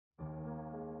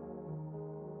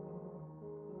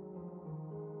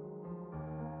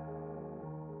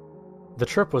The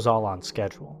trip was all on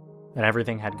schedule, and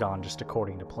everything had gone just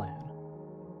according to plan.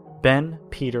 Ben,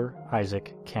 Peter,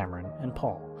 Isaac, Cameron, and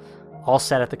Paul all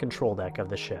sat at the control deck of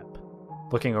the ship,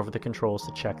 looking over the controls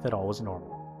to check that all was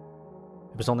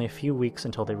normal. It was only a few weeks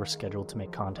until they were scheduled to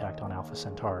make contact on Alpha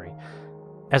Centauri.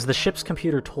 As the ship's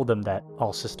computer told them that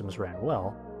all systems ran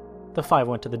well, the five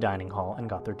went to the dining hall and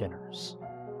got their dinners.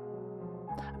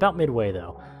 About midway,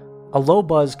 though, a low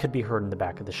buzz could be heard in the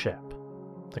back of the ship,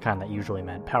 the kind that usually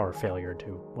meant power failure to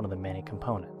one of the many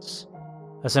components.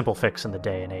 A simple fix in the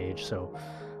day and age, so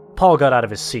Paul got out of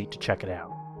his seat to check it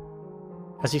out.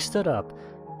 As he stood up,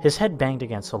 his head banged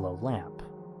against a low lamp,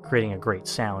 creating a great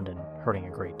sound and hurting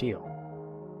a great deal.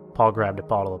 Paul grabbed a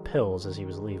bottle of pills as he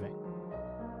was leaving.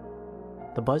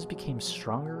 The buzz became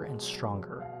stronger and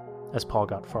stronger as Paul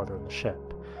got farther in the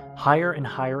ship, higher and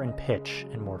higher in pitch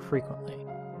and more frequently.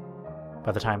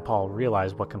 By the time Paul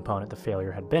realized what component the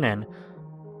failure had been in,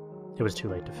 it was too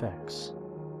late to fix.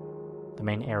 The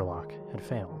main airlock had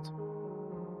failed.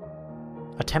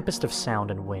 A tempest of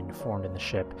sound and wind formed in the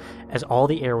ship as all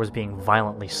the air was being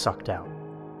violently sucked out.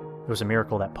 It was a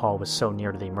miracle that Paul was so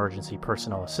near to the Emergency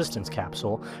Personnel Assistance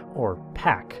Capsule, or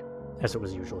PAC, as it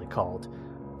was usually called,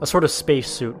 a sort of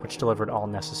spacesuit which delivered all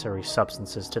necessary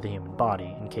substances to the human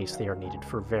body in case they are needed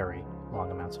for very long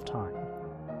amounts of time.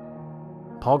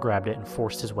 Paul grabbed it and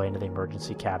forced his way into the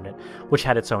emergency cabinet, which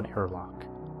had its own airlock.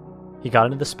 He got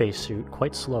into the spacesuit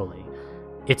quite slowly.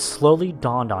 It slowly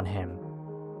dawned on him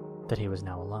that he was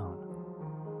now alone.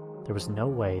 There was no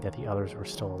way that the others were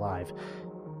still alive.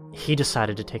 He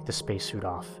decided to take the spacesuit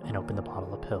off and open the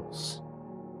bottle of pills.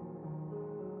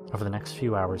 Over the next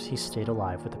few hours, he stayed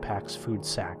alive with the PAC's food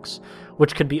sacks,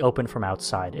 which could be opened from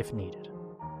outside if needed.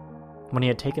 When he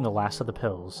had taken the last of the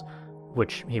pills,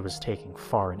 which he was taking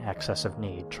far in excess of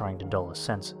need, trying to dull his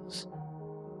senses,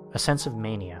 a sense of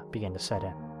mania began to set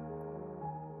in.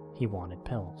 He wanted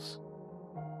pills.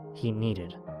 He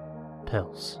needed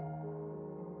pills.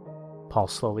 Paul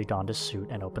slowly donned his suit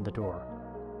and opened the door.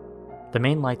 The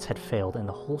main lights had failed, and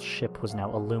the whole ship was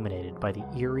now illuminated by the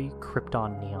eerie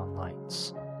Krypton neon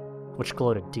lights, which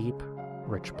glowed a deep,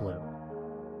 rich blue.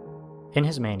 In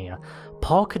his mania,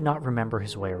 Paul could not remember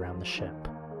his way around the ship.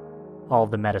 All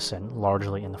of the medicine,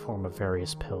 largely in the form of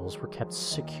various pills, were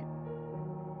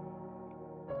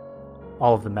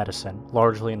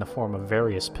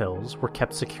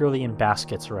kept securely in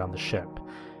baskets around the ship.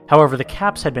 However, the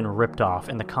caps had been ripped off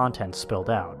and the contents spilled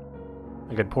out.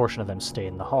 A good portion of them stayed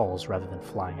in the hulls rather than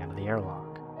flying out of the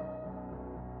airlock.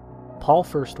 Paul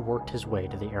first worked his way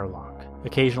to the airlock,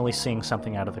 occasionally seeing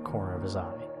something out of the corner of his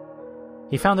eye.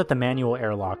 He found that the manual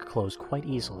airlock closed quite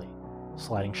easily,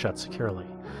 sliding shut securely,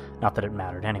 not that it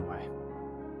mattered anyway.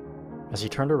 As he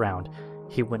turned around,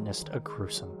 he witnessed a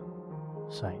gruesome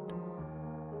sight.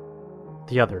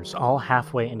 The others, all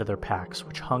halfway into their packs,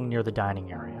 which hung near the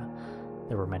dining area,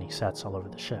 there were many sets all over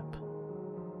the ship.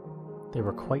 They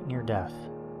were quite near death,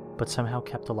 but somehow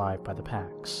kept alive by the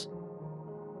packs.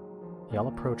 They all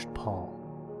approached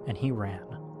Paul, and he ran,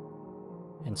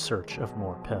 in search of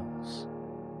more pills.